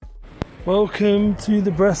Welcome to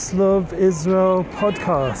the Breslov Israel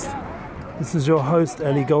podcast. This is your host,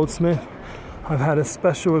 Eli Goldsmith. I've had a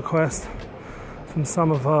special request from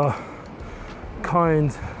some of our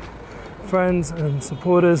kind friends and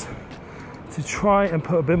supporters to try and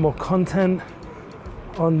put a bit more content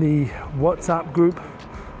on the WhatsApp group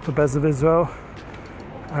for Breslov Israel.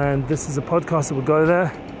 And this is a podcast that will go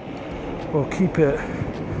there. We'll keep it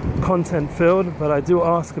content filled, but I do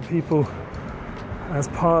ask of people as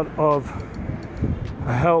part of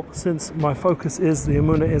a help, since my focus is the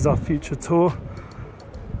Emunah is Our Future tour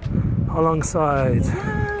alongside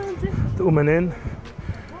the Umanin.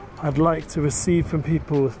 I'd like to receive from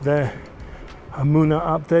people their Emunah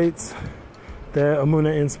updates, their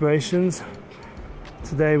Emunah inspirations.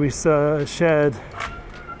 Today we shared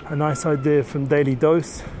a nice idea from Daily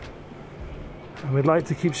Dose, and we'd like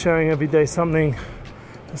to keep sharing every day something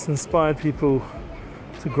that's inspired people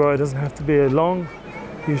to grow. It doesn't have to be a long,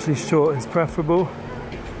 usually short is preferable.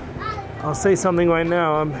 I'll say something right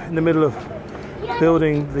now. I'm in the middle of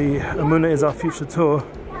building the Emunah is Our Future tour,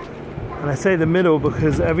 and I say the middle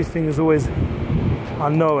because everything is always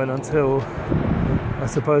unknown until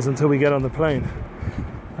we get on the plane.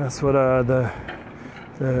 That's what the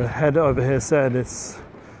head over here said. It's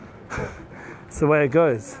the way it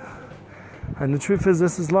goes. And the truth is,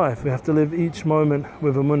 this is life. We have to live each moment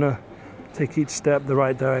with Emunah, take each step the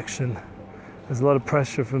right direction. There's a lot of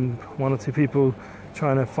pressure from one or two people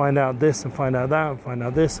trying to find out this and find out that and find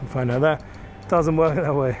out this and find out that. It doesn't work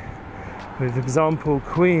that way. For example,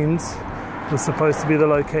 Queens was supposed to be the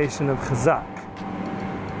location of Chazak.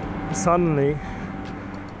 Suddenly,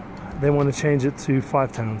 they want to change it to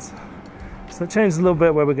 5 towns. So it changed a little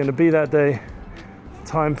bit where we're going to be that day,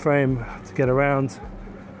 time frame to get around.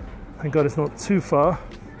 Thank God it's not too far,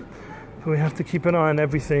 but we have to keep an eye on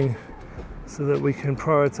everything so that we can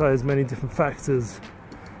prioritize many different factors.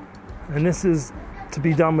 And this is to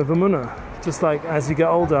be done with Emunah. Just like as you get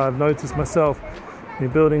older, I've noticed myself, you're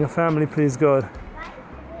building a family, please God,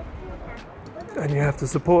 and you have to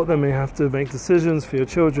support them, and you have to make decisions for your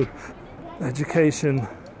children, education,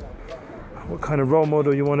 what kind of role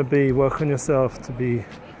model you want to be, work on yourself to be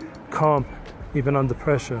calm, even under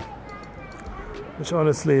pressure, which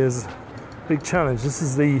honestly is a big challenge. This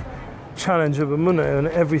is the challenge of Emunah and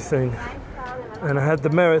everything. And I had the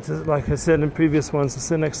merit, like I said in previous ones, to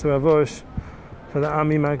sit next to Rav Arush for the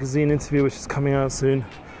Ami magazine interview, which is coming out soon.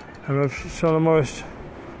 And Rav Shalom Arush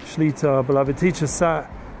Shlita, our beloved teacher, sat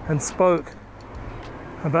and spoke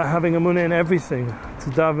about having Emunah in everything, to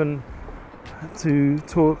daven, to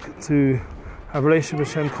talk, to have a relationship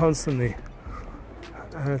with Hashem constantly.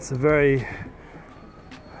 And it's a very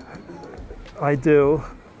ideal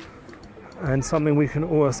and something we can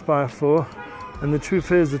all aspire for. And the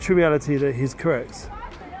truth is, the true reality that he's correct.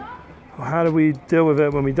 How do we deal with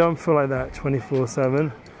it when we don't feel like that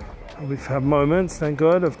 24/7? We've had moments, thank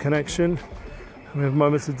God, of connection, and we have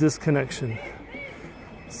moments of disconnection.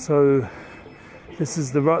 So this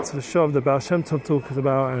is the Ratz V'Shov that Baal Shem Tov talks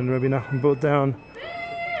about, and Rabbi Nachman brought down,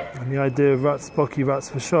 and the idea of Ratz Boki, Ratz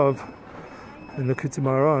V'Shov in the Likutei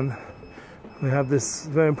Moharan. We have this,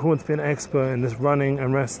 very important to be an expert in this running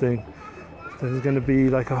and resting. There's going to be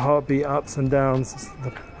like a heartbeat, ups and downs,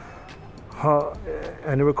 the heart,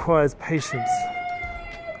 and it requires patience.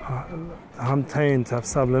 Hamtain, to have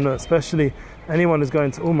sablanut, especially anyone who's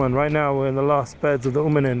going to Uman. Right now we're in the last beds of the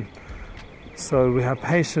Umanin, so we have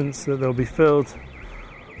patience that they'll be filled.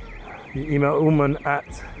 You email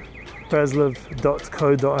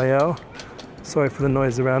uman@breslov.co.il. Sorry for the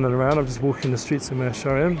noise around and around. I'm just walking the streets of Mea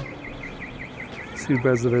Shearim to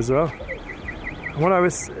Breslov Israel. I want to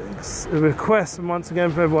request once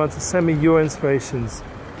again for everyone to send me your inspirations.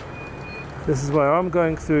 This is where I'm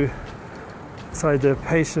going through this idea of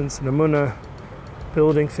patience and Emunah,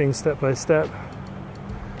 building things step by step,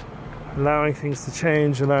 allowing things to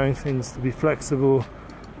change, allowing things to be flexible,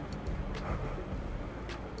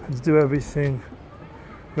 and to do everything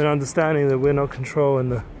with understanding that we're not control.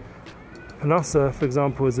 And the Panasa, for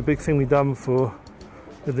example, is a big thing we daven for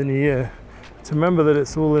with the new year. To remember that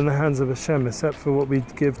it's all in the hands of Hashem, except for what we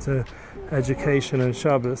give to education and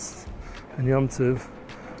Shabbos and Yom Tov.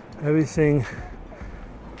 Everything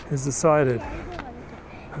is decided,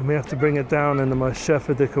 and we have to bring it down in the most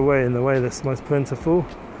shepherdic way, in the way that's most plentiful.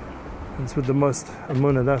 And it's with the most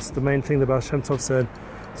Emunah. That's the main thing that Baal Shem Tov said.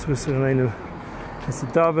 It's to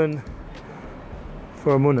daven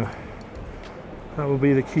for Emunah. That will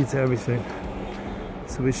be the key to everything.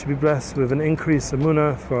 So we should be blessed with an increased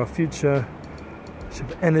Emunah for our future. We should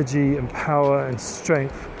have energy and power and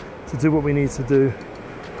strength to do what we need to do,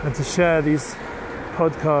 and to share these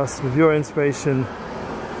podcasts with your inspiration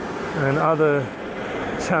and other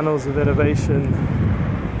channels of innovation.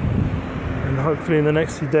 And hopefully in the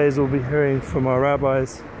next few days we'll be hearing from our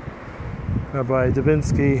rabbis, Rabbi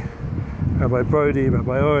Dubinsky, Rabbi Brody,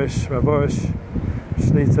 Rabbi Orish, Rabbi Orish,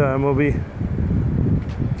 Shlita, and we'll be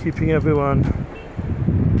keeping everyone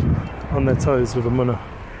on their toes with Emunah.